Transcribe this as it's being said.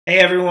Hey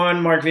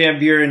everyone, Mark Van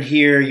Buren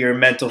here, your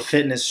mental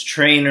fitness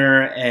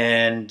trainer,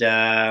 and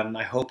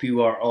I hope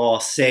you are all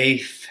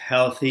safe,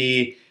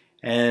 healthy,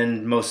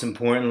 and most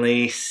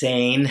importantly,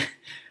 sane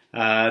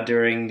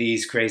during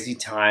these crazy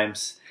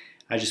times.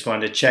 I just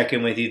wanted to check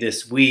in with you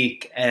this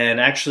week and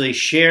actually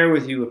share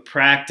with you a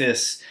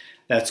practice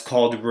that's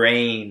called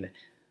RAIN.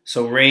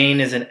 So RAIN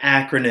is an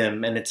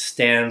acronym and it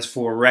stands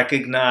for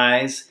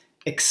recognize,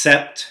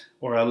 accept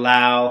or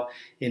allow,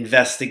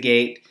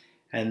 investigate,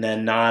 and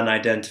then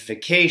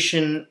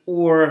non-identification,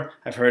 or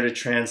I've heard it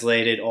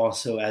translated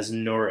also as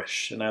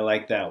nourish, and I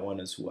like that one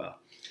as well.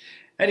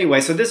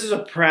 Anyway, so this is a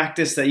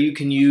practice that you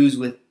can use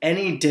with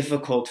any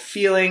difficult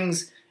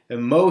feelings,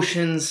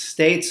 emotions,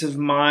 states of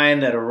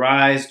mind that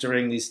arise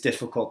during these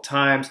difficult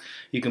times.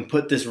 You can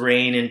put this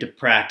RAIN into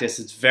practice.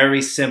 It's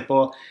very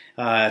simple.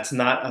 It's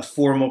not a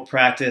formal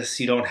practice.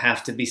 You don't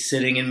have to be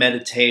sitting in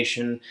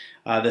meditation.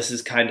 This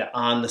is kind of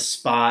on the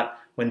spot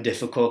when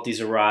difficulties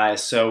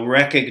arise. So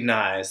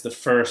recognize the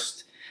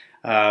first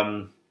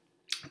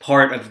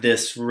part of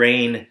this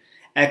RAIN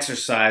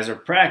exercise or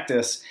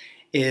practice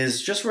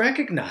is just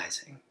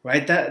recognizing,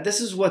 right? That this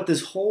is what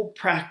this whole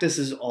practice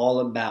is all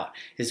about,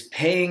 is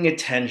paying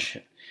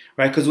attention,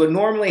 right? Because what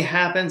normally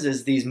happens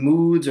is these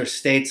moods or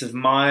states of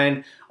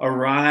mind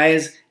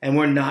arise and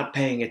we're not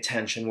paying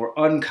attention. We're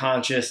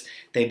unconscious.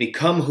 They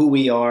become who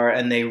we are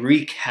and they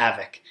wreak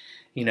havoc,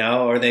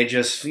 or they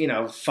just,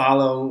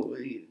 follow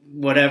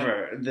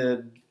whatever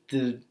the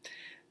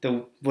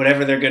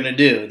whatever they're going to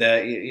do.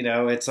 That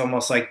it's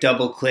almost like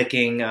double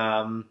clicking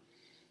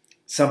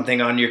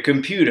something on your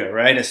computer,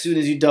 right? As soon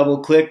as you double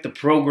click, the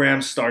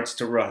program starts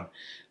to run.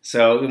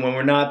 So when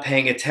we're not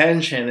paying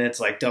attention, it's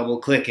like double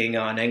clicking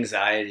on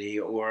anxiety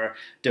or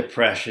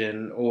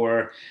depression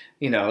or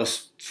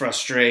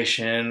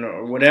frustration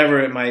or whatever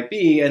it might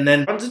be, and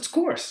then runs its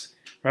course,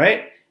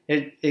 right?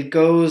 It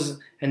goes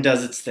and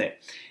does its thing.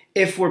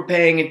 If we're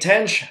paying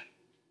attention,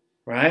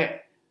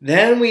 right,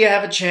 then we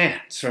have a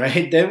chance,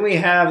 right? Then we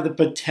have the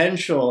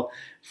potential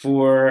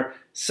for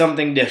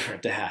something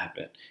different to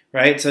happen,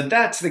 right? So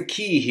that's the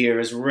key here,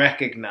 is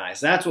recognize.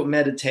 That's what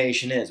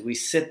meditation is. We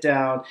sit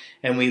down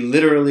and we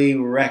literally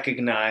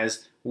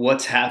recognize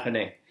what's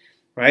happening,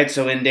 right?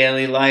 So in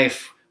daily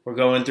life, we're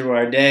going through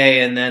our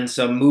day and then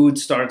some mood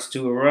starts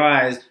to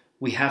arise.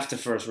 We have to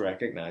first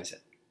recognize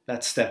it.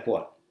 That's step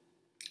one.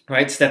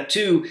 Right? Step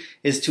two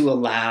is to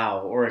allow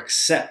or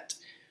accept.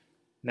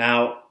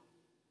 Now,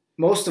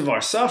 most of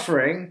our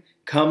suffering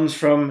comes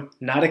from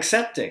not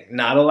accepting,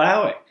 not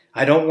allowing.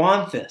 I don't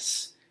want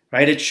this,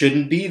 right? It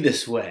shouldn't be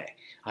this way.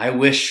 I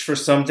wish for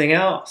something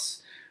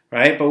else,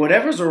 right? But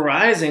whatever's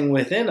arising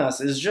within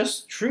us is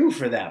just true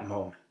for that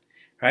moment,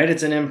 right?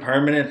 It's an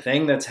impermanent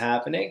thing that's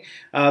happening,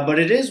 but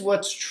it is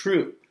what's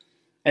true.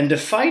 And to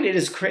fight it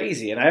is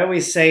crazy. And I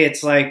always say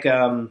it's like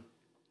a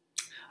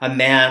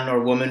man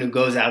or woman who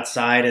goes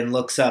outside and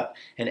looks up,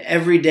 and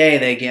every day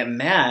they get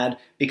mad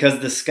because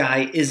the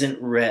sky isn't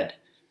red,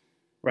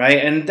 right?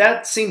 And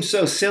that seems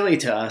so silly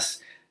to us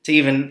to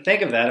even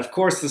think of that. Of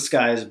course the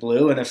sky is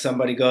blue, and if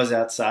somebody goes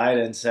outside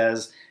and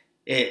says,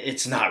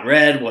 it's not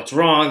red, what's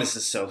wrong? This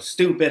is so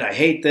stupid, I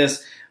hate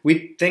this,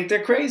 we think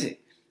they're crazy,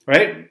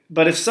 right?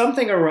 But if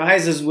something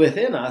arises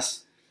within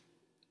us,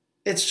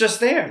 it's just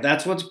there.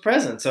 That's what's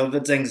present. So if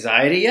it's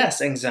anxiety,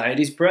 yes,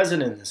 anxiety's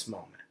present in this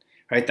moment.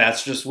 Right?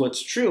 That's just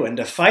what's true. And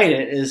to fight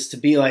it is to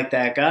be like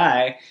that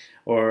guy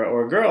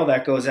or girl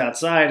that goes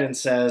outside and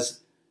says,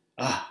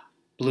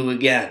 blue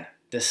again.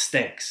 This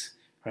stinks.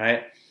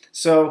 Right?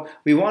 So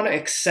we want to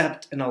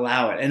accept and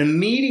allow it. And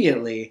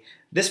immediately,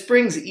 this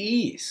brings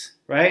ease.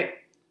 Right?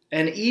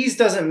 And ease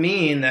doesn't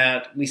mean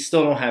that we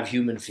still don't have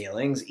human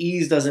feelings.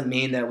 Ease doesn't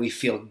mean that we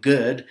feel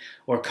good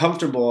or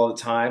comfortable all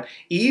the time.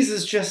 Ease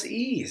is just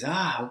ease.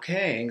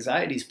 Okay,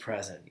 anxiety's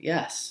present.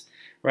 Yes.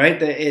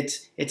 Right?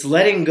 It's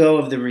letting go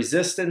of the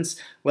resistance,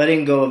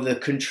 letting go of the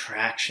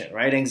contraction,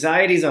 right?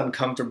 Anxiety is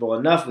uncomfortable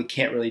enough. We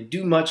can't really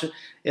do much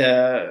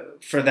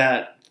for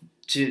that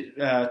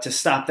to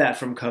stop that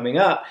from coming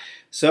up.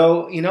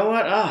 So you know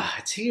what?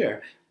 It's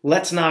here.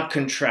 Let's not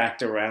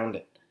contract around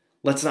it.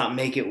 Let's not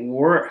make it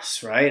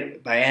worse,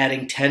 right? By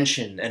adding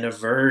tension and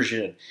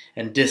aversion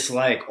and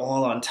dislike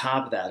all on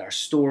top of that. Our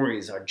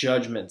stories, our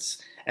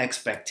judgments,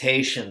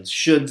 expectations,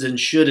 shoulds and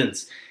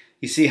shouldn'ts.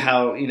 You see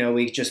how,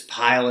 we just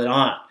pile it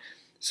on.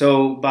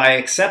 So by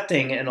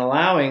accepting and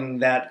allowing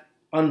that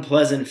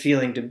unpleasant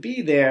feeling to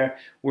be there,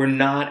 we're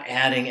not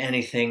adding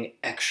anything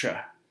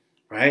extra,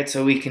 right?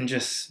 So we can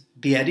just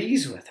be at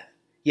ease with it.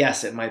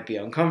 Yes, it might be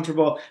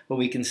uncomfortable, but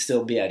we can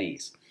still be at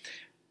ease.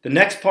 The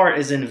next part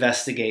is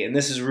investigate, and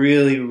this is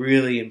really,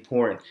 really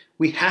important.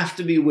 We have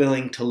to be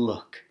willing to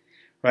look,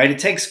 right? It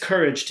takes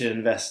courage to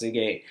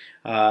investigate,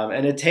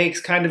 and it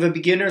takes kind of a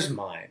beginner's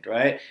mind,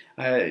 right?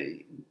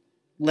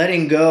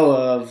 Letting go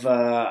of,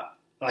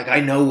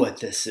 I know what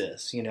this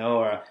is,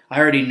 or I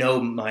already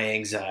know my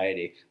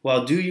anxiety.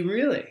 Well, do you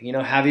really?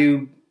 Have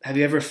you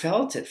ever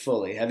felt it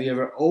fully? Have you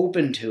ever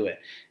opened to it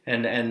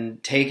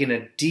and taken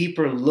a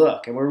deeper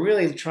look? And we're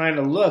really trying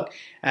to look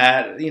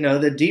at,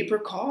 the deeper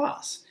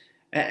cause.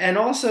 And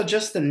also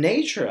just the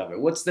nature of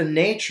it. What's the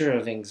nature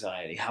of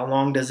anxiety? How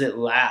long does it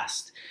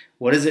last?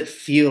 What does it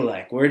feel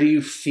like? Where do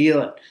you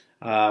feel it?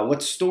 What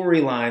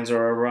storylines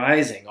are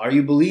arising? Are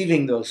you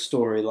believing those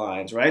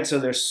storylines, right? So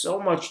there's so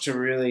much to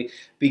really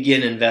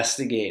begin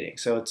investigating.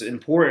 So it's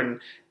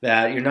important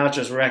that you're not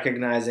just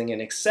recognizing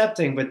and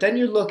accepting, but then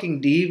you're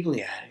looking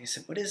deeply at it. You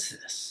say, what is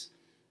this,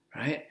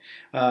 right?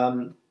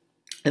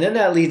 And then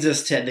that leads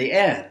us to the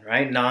N,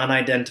 right?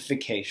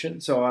 Non-identification.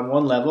 So on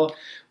one level,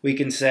 we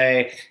can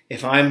say,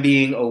 if I'm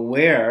being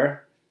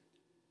aware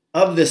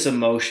of this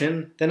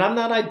emotion, then I'm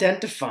not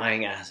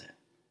identifying as it,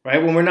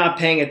 right? When we're not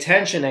paying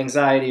attention,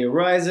 anxiety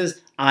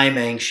arises, I'm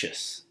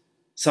anxious.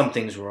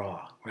 Something's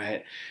wrong,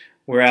 right?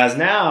 Whereas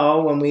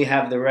now, when we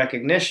have the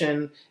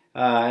recognition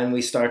and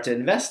we start to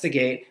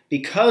investigate,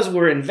 because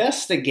we're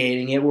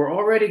investigating it, we're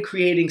already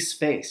creating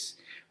space,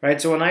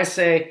 right? So when I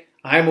say,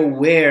 I'm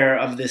aware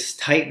of this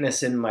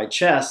tightness in my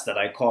chest that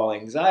I call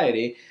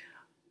anxiety,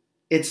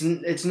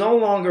 it's no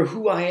longer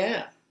who I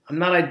am. I'm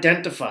not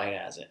identified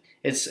as it.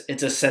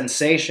 It's a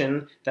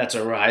sensation that's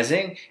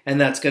arising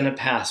and that's going to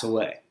pass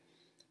away,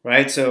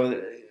 right?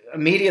 So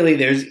immediately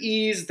there's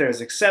ease, there's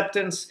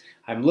acceptance,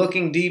 I'm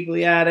looking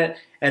deeply at it,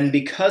 and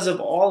because of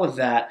all of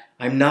that,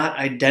 I'm not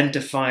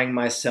identifying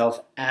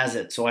myself as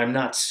it. So I'm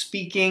not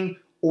speaking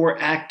or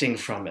acting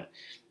from it.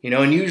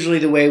 And usually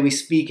the way we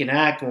speak and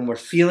act when we're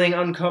feeling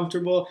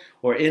uncomfortable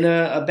or in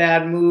a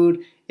bad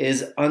mood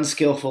is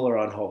unskillful or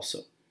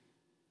unwholesome,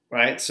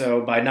 right?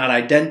 So by not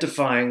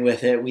identifying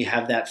with it, we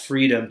have that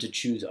freedom to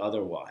choose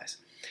otherwise.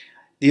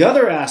 The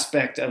other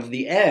aspect of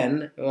the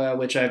N,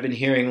 which I've been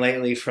hearing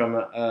lately from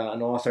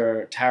an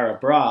author, Tara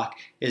Brach,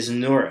 is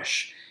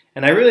nourish.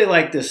 And I really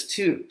like this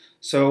too.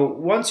 So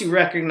once you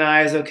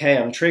recognize, okay,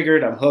 I'm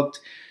triggered, I'm hooked,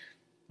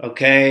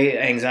 okay,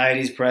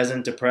 anxiety's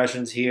present,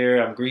 depression's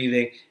here, I'm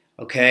grieving,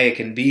 okay, it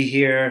can be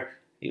here.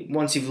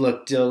 Once you've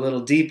looked a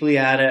little deeply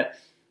at it,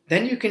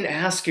 then you can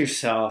ask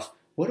yourself,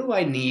 what do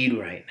I need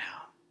right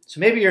now? So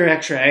maybe you're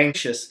extra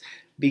anxious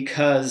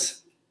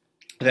because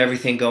of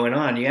everything going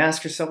on. You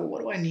ask yourself, well,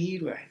 what do I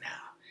need right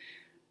now?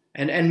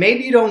 And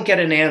maybe you don't get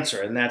an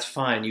answer, and that's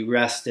fine. You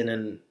rest in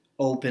an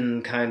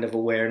open kind of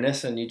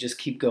awareness, and you just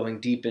keep going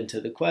deep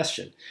into the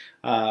question.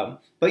 But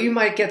you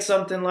might get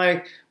something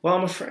like, well,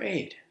 I'm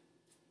afraid,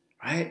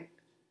 right?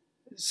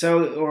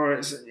 So,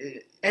 or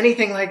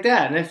anything like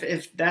that. And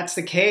if that's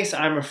the case,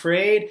 I'm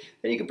afraid,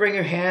 then you can bring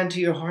your hand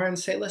to your heart and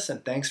say,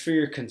 listen, thanks for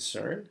your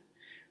concern,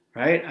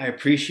 right? I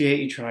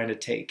appreciate you trying to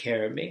take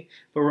care of me,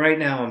 but right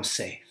now I'm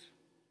safe,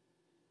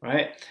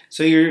 right?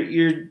 So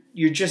you're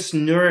just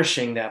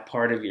nourishing that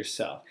part of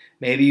yourself.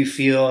 Maybe you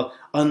feel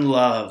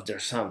unloved or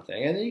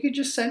something, and then you could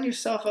just send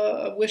yourself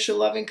a wish of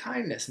loving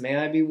kindness. May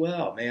I be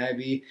well. May I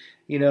be,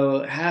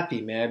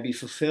 happy. May I be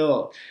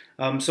fulfilled.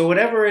 So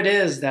whatever it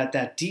is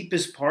that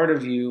deepest part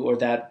of you or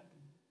that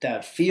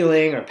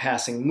feeling or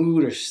passing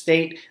mood or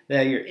state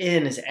that you're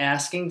in is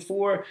asking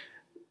for,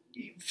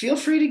 feel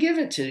free to give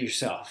it to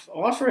yourself.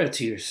 Offer it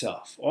to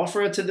yourself.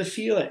 Offer it to the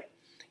feeling.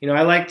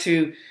 I like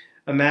to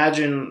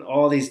imagine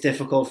all these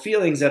difficult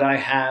feelings that I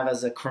have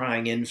as a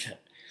crying infant.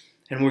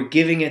 And we're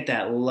giving it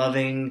that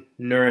loving,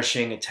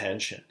 nourishing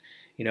attention.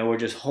 We're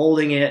just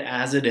holding it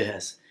as it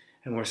is.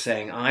 And we're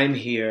saying, I'm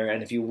here.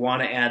 And if you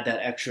want to add that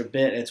extra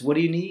bit, it's what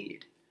do you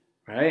need,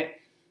 right?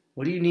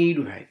 What do you need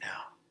right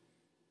now?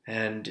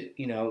 And,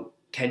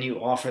 can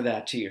you offer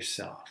that to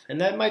yourself?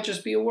 And that might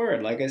just be a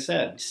word, like I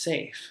said,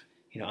 safe.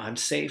 I'm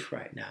safe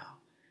right now.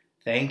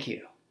 Thank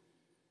you.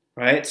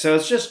 Right? So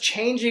it's just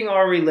changing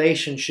our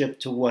relationship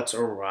to what's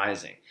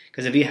arising.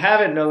 Because if you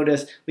haven't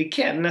noticed, we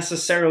can't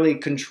necessarily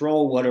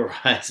control what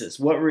arises,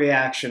 what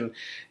reaction,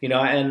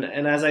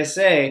 and as I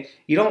say,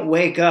 you don't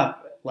wake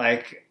up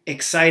like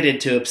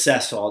excited to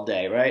obsess all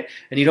day, right?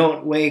 And you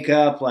don't wake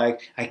up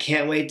like, I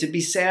can't wait to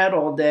be sad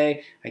all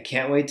day. I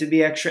can't wait to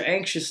be extra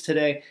anxious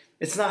today.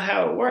 It's not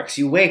how it works.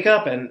 You wake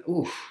up and,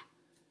 ooh,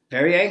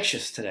 very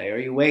anxious today. Or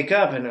you wake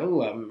up and,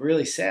 ooh, I'm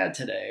really sad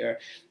today. Or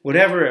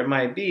whatever it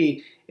might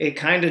be, it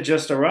kind of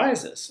just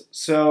arises.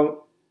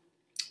 So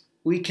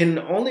we can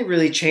only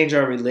really change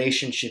our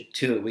relationship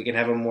to it. We can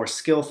have a more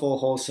skillful,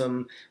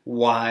 wholesome,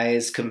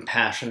 wise,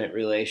 compassionate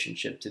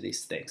relationship to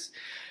these things.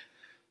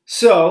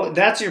 So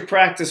that's your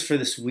practice for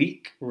this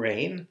week,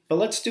 Rain. But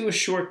let's do a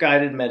short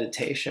guided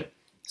meditation.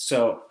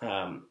 So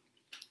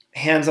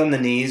hands on the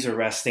knees or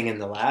resting in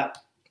the lap.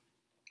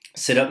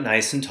 Sit up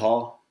nice and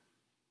tall.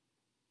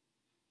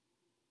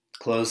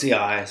 Close the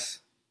eyes.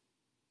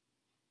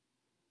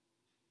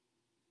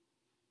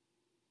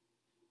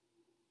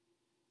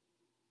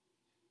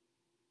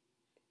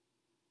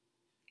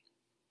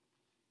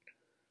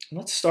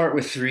 Let's start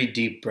with 3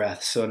 deep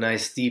breaths. So a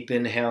nice deep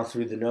inhale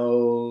through the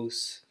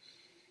nose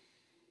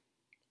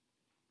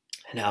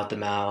and out the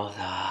mouth.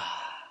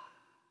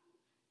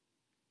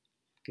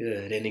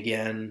 Good. In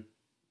again.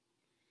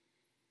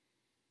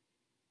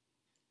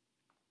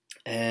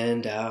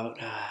 And out.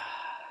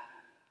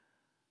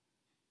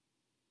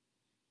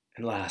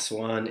 And last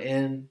one,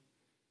 in.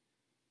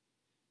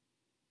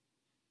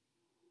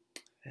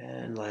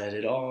 And let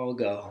it all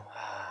go.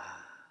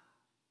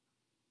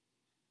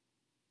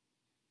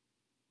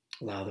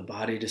 Allow the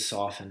body to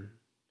soften.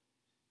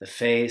 The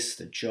face,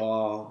 the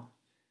jaw,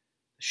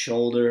 the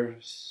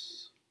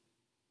shoulders.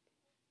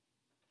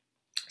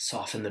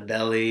 Soften the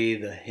belly,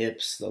 the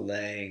hips, the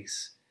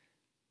legs.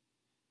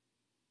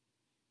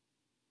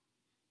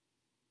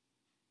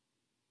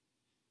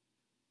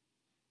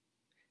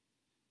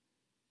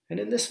 And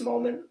in this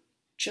moment,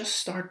 just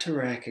start to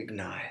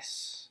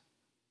recognize.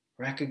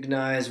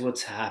 Recognize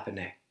what's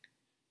happening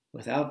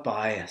without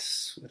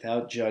bias,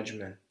 without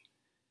judgment.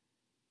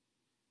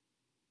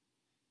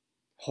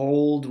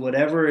 Hold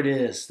whatever it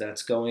is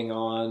that's going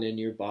on in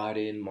your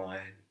body and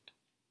mind.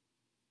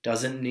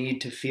 Doesn't need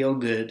to feel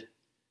good,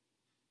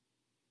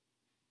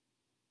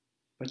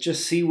 but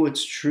just see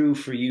what's true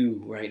for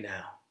you right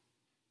now.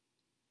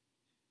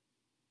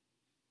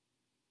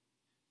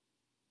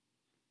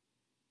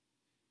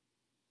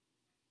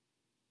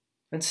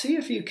 And see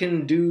if you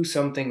can do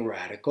something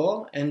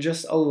radical and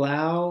just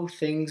allow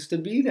things to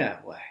be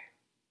that way.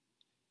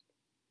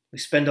 We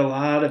spend a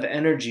lot of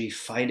energy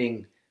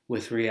fighting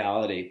with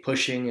reality,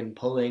 pushing and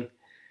pulling.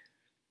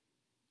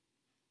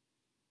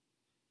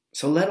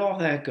 So let all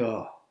that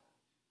go.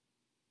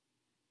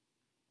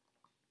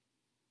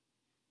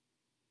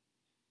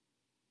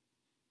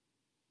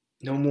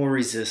 No more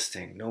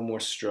resisting, no more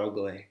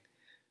struggling.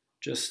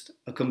 Just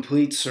a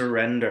complete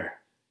surrender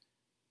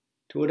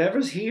to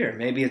whatever's here.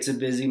 Maybe it's a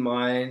busy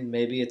mind,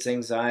 maybe it's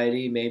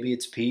anxiety, maybe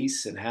it's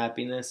peace and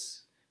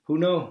happiness. Who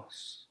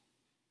knows?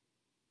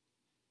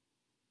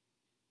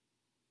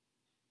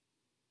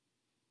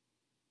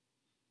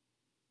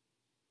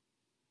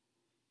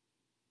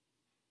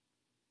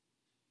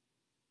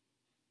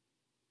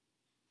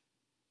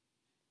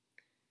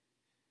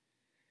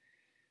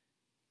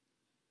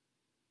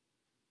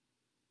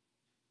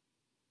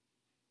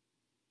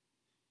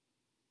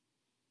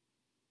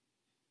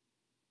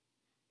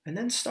 And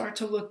then start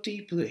to look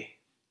deeply.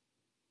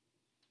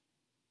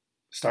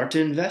 Start to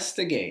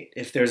investigate.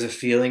 If there's a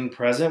feeling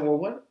present,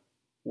 well,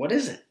 what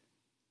is it?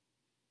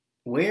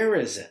 Where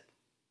is it?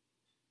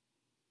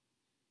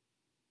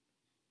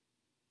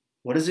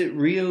 What does it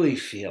really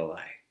feel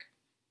like?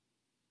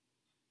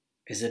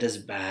 Is it as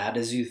bad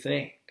as you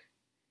think?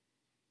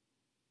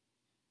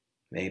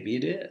 Maybe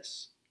it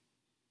is.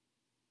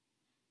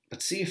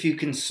 But see if you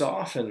can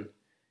soften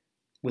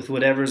with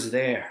whatever's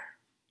there.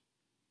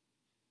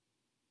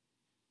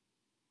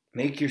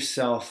 Make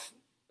yourself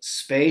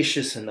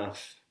spacious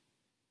enough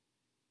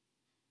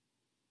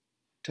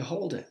to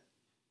hold it,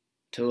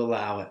 to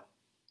allow it.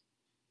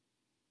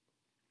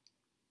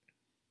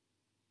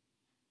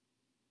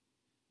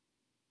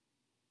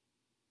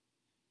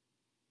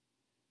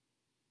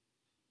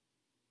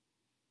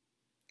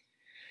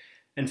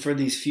 And for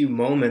these few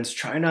moments,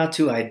 try not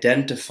to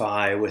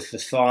identify with the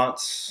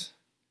thoughts,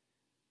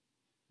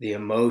 the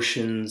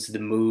emotions, the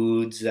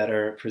moods that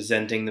are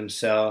presenting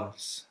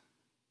themselves.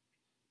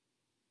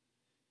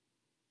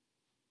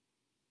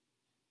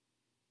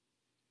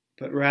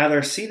 But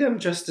rather see them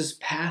just as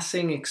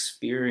passing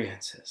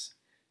experiences.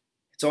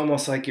 It's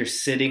almost like you're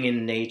sitting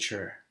in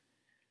nature,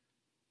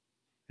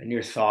 and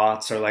your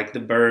thoughts are like the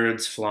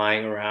birds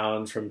flying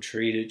around from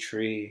tree to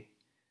tree.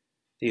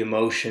 The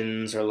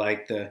emotions are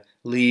like the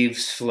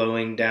leaves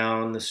flowing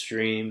down the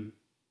stream.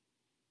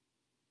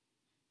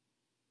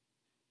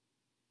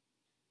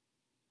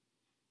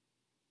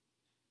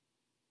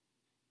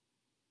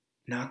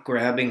 Not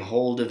grabbing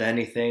hold of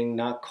anything,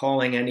 not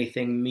calling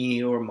anything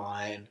me or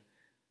mine.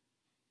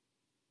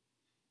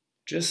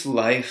 Just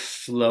life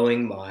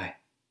flowing by.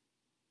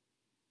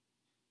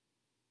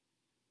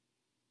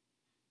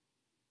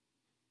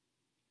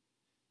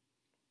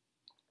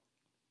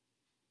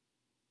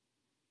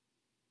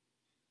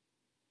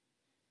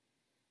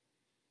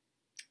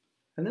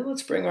 And then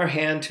let's bring our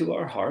hand to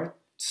our heart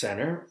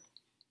center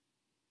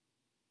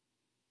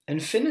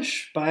and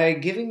finish by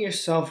giving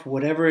yourself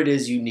whatever it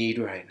is you need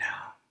right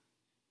now.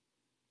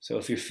 So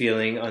if you're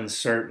feeling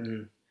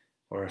uncertain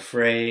or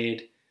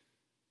afraid,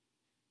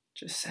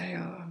 just say,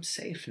 oh, I'm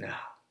safe now.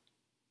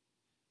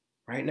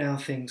 Right now,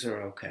 things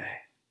are okay.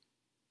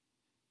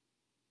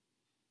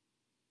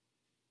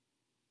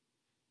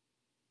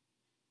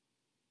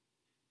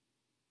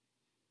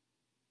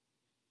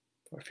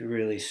 Or if you're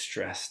really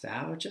stressed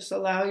out, just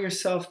allow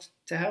yourself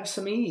to have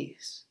some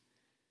ease.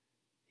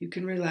 You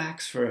can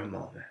relax for a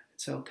moment.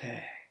 It's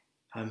okay.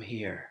 I'm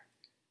here.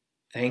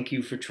 Thank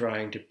you for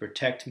trying to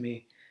protect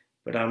me,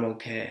 but I'm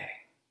okay.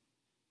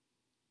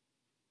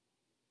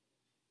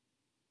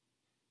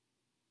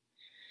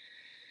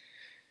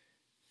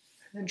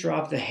 And then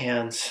drop the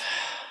hands.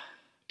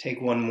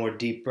 Take one more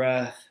deep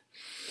breath.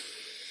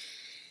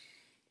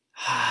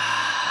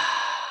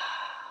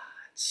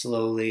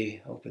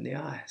 Slowly open the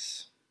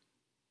eyes.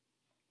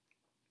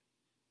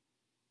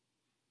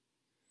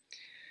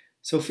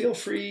 So feel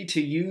free to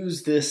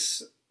use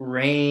this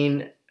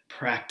RAIN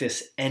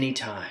practice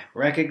anytime.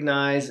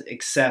 Recognize,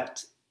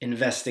 accept,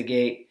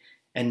 investigate,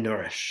 and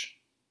nourish.